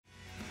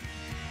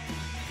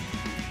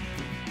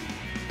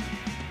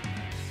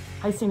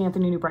Hi, St.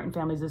 Anthony New Brighton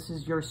families. This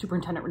is your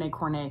Superintendent Renee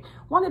Corneille.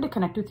 Wanted to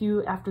connect with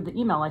you after the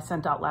email I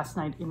sent out last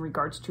night in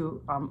regards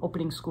to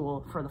opening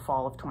school for the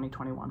fall of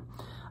 2021.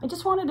 I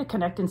just wanted to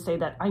connect and say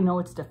that I know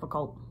it's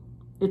difficult.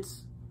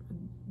 This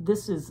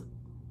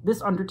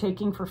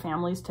undertaking for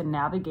families to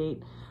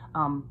navigate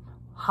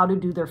how to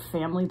do their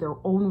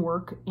own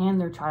work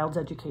and their child's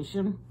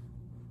education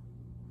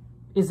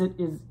is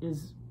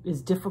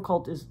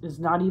difficult, is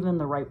not even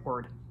the right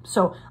word.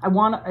 So I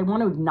want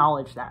to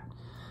acknowledge that.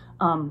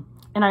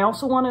 And I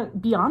also want to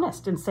be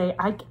honest and say,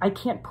 I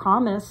can't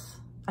promise,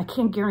 I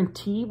can't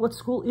guarantee what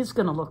school is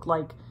going to look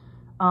like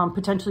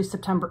potentially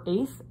September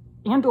 8th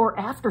and or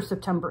after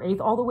September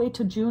 8th, all the way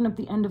to June of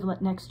the end of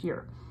next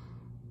year.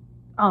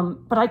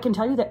 But I can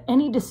tell you that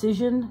any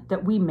decision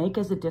that we make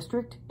as a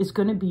district is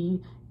going to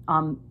be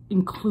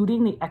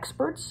including the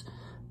experts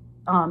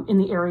in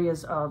the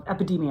areas of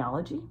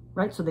epidemiology,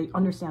 right? So they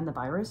understand the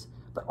virus,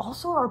 but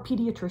also our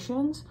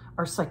pediatricians,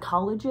 our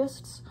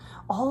psychologists,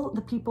 all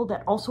the people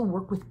that also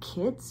work with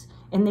kids,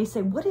 and they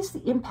say, what is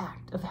the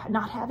impact of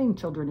not having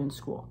children in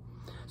school?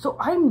 So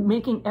I'm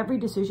making every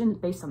decision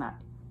based on that.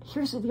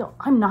 Here's the deal.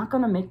 I'm not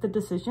going to make the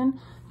decision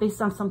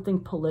based on something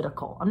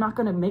political. I'm not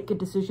going to make a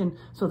decision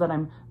so that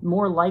I'm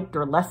more liked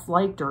or less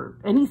liked or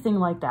anything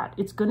like that.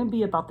 It's going to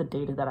be about the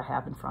data that I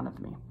have in front of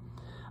me.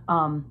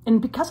 And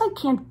because I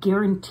can't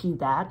guarantee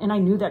that, and I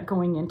knew that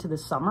going into the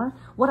summer,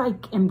 what I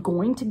am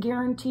going to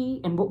guarantee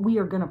and what we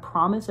are going to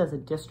promise as a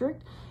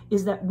district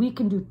is that we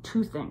can do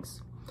two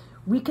things.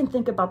 We can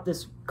think about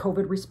this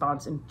COVID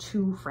response in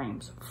two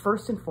frames.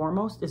 First and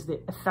foremost is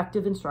the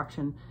effective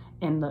instruction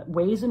and the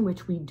ways in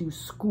which we do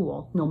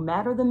school, no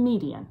matter the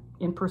median,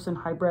 in-person,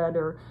 hybrid,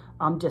 or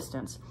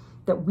distance,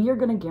 that we are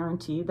going to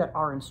guarantee that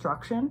our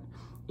instruction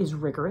is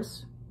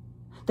rigorous,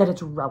 that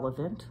it's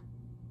relevant,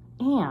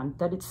 and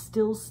that it's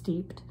still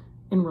steeped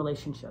in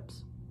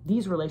relationships.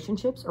 These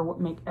relationships are what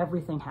make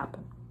everything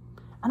happen.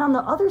 And on the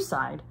other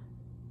side,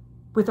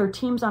 with our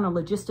teams on a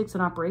logistics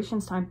and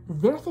operations time,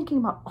 they're thinking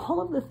about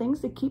all of the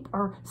things that keep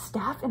our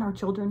staff and our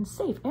children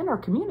safe and our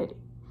community.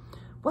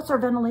 What's our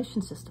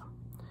ventilation system?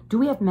 Do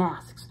we have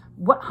masks?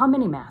 How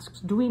many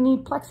masks? Do we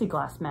need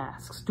plexiglass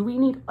masks? Do we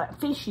need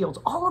face shields?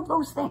 All of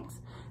those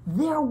things.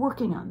 They're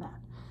working on that.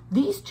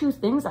 These two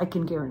things I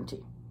can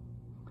guarantee.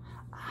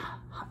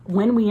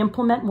 When we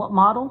implement what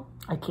model,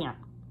 I can't,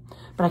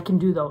 but I can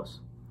do those.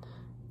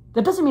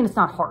 That doesn't mean it's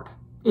not hard.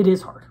 It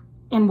is hard.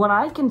 And what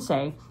I can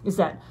say is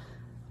that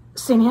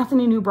St.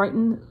 Anthony New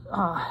Brighton,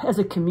 as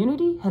a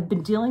community, have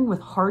been dealing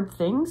with hard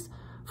things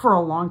for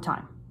a long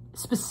time,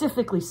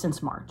 specifically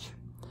since March.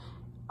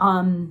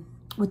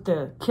 With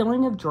the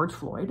killing of George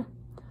Floyd,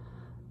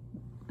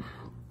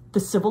 the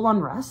civil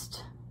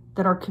unrest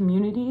that our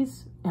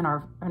communities in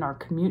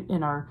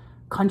our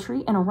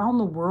country and around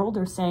the world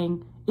are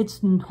saying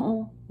it's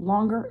no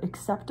longer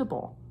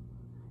acceptable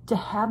to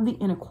have the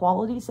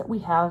inequalities that we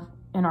have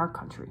in our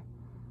country.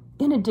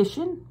 In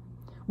addition,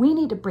 we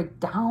need to break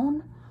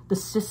down the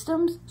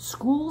systems,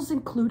 schools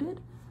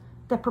included,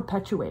 that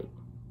perpetuate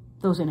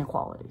those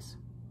inequalities.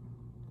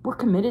 We're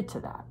committed to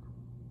that.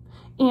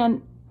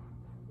 And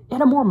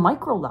at a more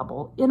micro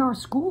level, in our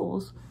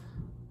schools,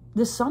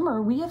 this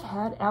summer, we have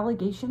had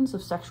allegations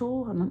of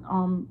sexual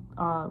and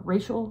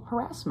racial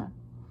harassment.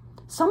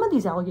 Some of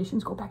these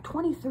allegations go back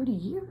 20, 30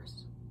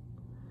 years.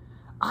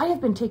 I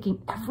have been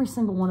taking every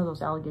single one of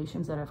those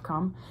allegations that have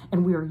come,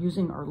 and we are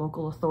using our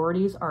local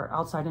authorities, our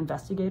outside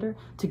investigator,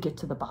 to get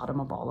to the bottom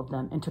of all of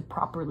them and to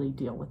properly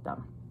deal with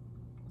them.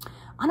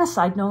 On a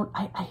side note,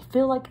 I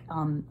feel like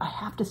I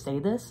have to say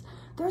this.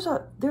 There's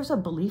a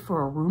belief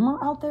or a rumor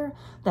out there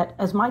that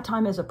as my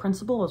time as a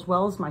principal, as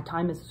well as my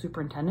time as a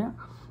superintendent,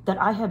 that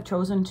I have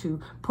chosen to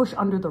push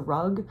under the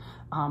rug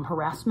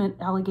harassment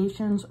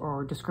allegations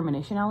or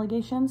discrimination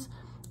allegations.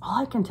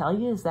 All I can tell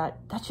you is that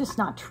that's just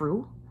not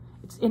true.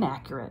 It's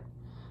inaccurate.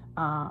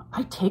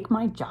 I take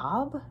my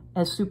job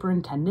as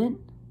superintendent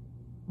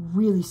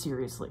really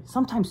seriously,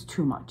 sometimes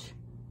too much.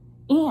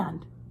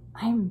 And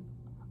I'm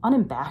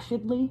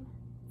unabashedly,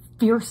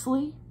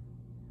 fiercely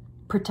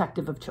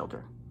protective of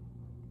children.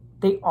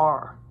 They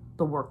are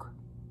the work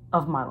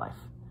of my life.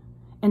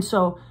 And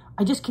so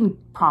I just can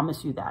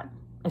promise you that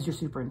as your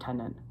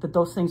superintendent, that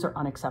those things are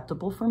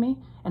unacceptable for me,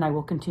 and I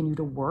will continue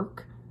to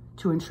work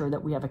to ensure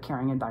that we have a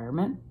caring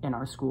environment in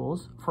our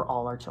schools for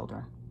all our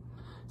children.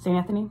 St.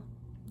 Anthony,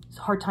 it's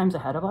hard times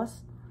ahead of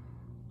us.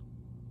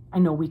 I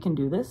know we can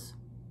do this.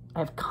 I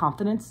have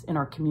confidence in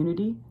our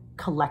community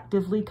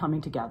collectively coming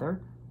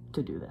together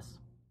to do this.